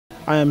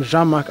I am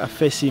Marc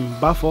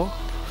Mbafor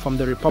from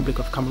the Republic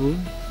of Cameroon,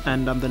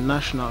 and I'm the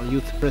National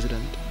Youth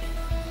President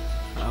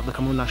of the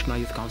Cameroon National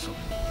Youth Council.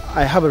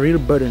 I have a real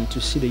burden to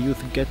see the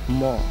youth get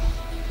more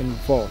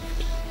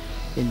involved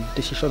in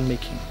decision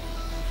making,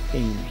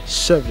 in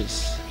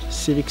service,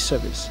 civic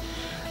service,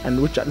 and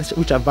which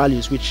are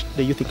values which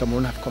the youth in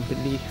Cameroon have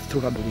completely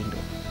thrown out the window.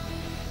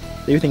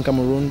 The youth in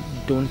Cameroon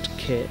don't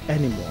care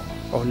anymore,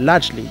 or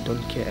largely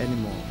don't care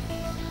anymore,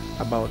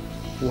 about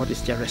what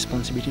is their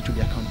responsibility to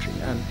their country.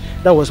 And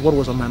that was what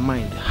was on my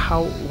mind.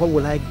 What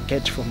will I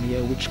get from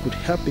here which could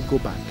help me go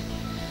back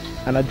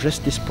and address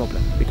this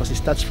problem? Because it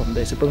starts from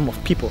there. It's a problem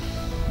of people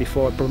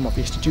before a problem of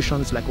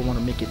institutions, like we want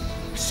to make it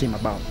seem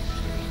about.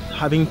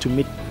 Having to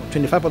meet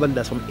 25 other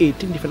leaders from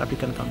 18 different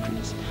African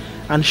countries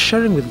and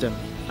sharing with them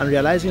and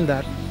realizing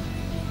that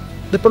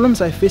the problems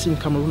I face in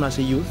Cameroon as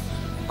a youth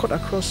cut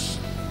across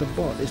the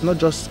board. It's not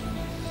just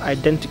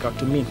identical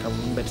to me in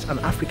Cameroon, but it's an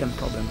African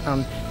problem,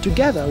 and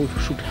together we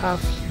should have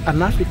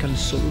an African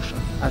solution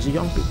as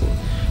young people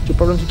to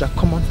problems which are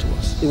common to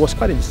us.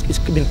 It's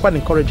been quite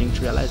encouraging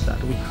to realize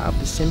that we have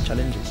the same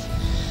challenges,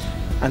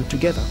 and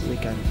together we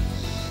can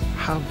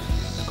have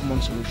a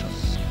common solution.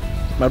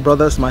 My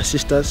brothers, my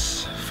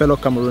sisters, fellow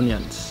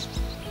Cameroonians,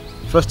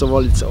 first of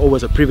all, it's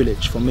always a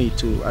privilege for me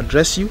to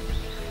address you,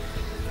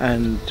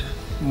 and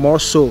more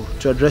so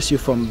to address you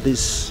from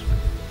this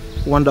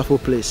wonderful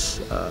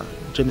place,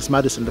 James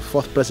Madison, the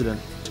 4th President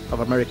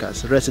of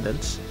America's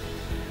residence.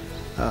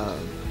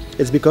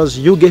 It's because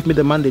you gave me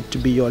the mandate to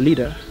be your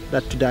leader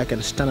that today I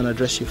can stand and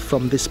address you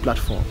from this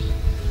platform.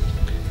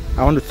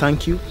 I want to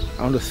thank you.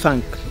 I want to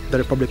thank the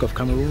Republic of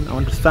Cameroon. I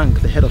want to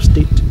thank the head of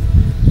state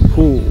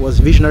who was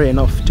visionary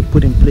enough to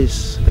put in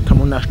place the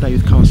Cameroon National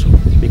Youth Council,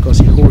 because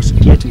he holds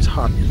dear to his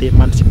heart the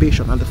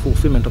emancipation and the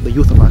fulfillment of the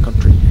youth of our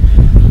country.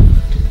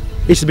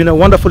 It's been a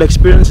wonderful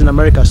experience in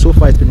America so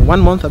far. It's been 1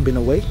 month I've been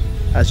away,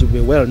 as you may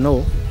well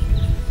know.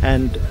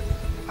 And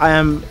I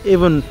am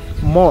even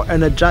more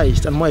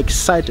energized and more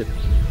excited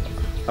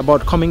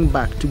about coming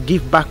back to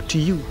give back to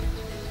you,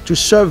 to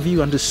serve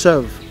you and to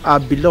serve our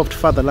beloved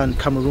fatherland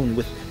Cameroon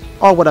with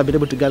all what I've been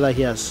able to gather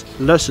here as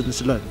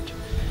lessons learned.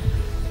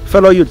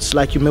 Fellow youths,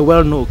 like you may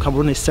well know,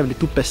 Cameroon is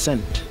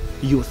 72%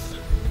 youth.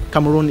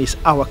 Cameroon is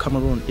our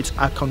Cameroon, it's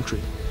our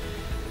country.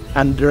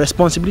 And the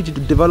responsibility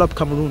to develop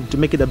Cameroon, to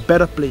make it a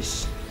better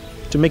place,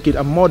 to make it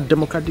a more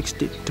democratic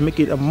state, to make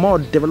it a more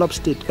developed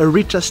state, a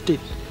richer state,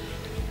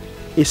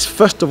 is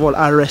first of all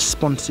our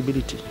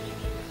responsibility.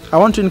 I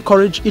want to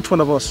encourage each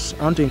one of us,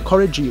 I want to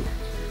encourage you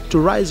to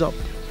rise up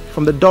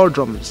from the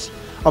doldrums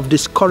of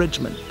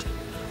discouragement,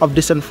 of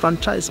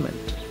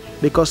disenfranchisement,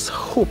 because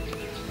hope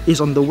is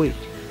on the way.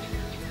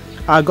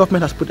 Our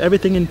government has put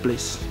everything in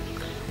place.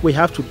 We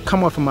have to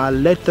come out from our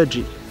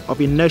lethargy of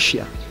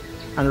inertia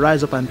and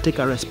rise up and take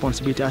our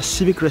responsibility, our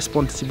civic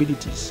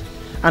responsibilities,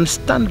 and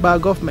stand by our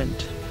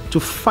government to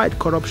fight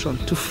corruption,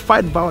 to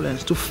fight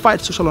violence, to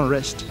fight social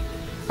unrest,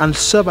 and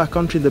serve our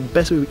country in the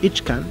best way we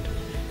each can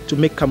to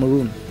make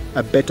Cameroon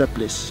a better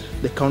place,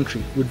 the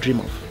country we dream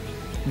of.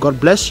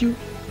 God bless you,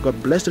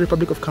 God bless the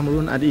Republic of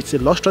Cameroon and its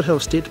illustrious head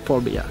of state,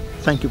 Paul Biya.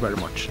 Thank you very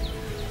much.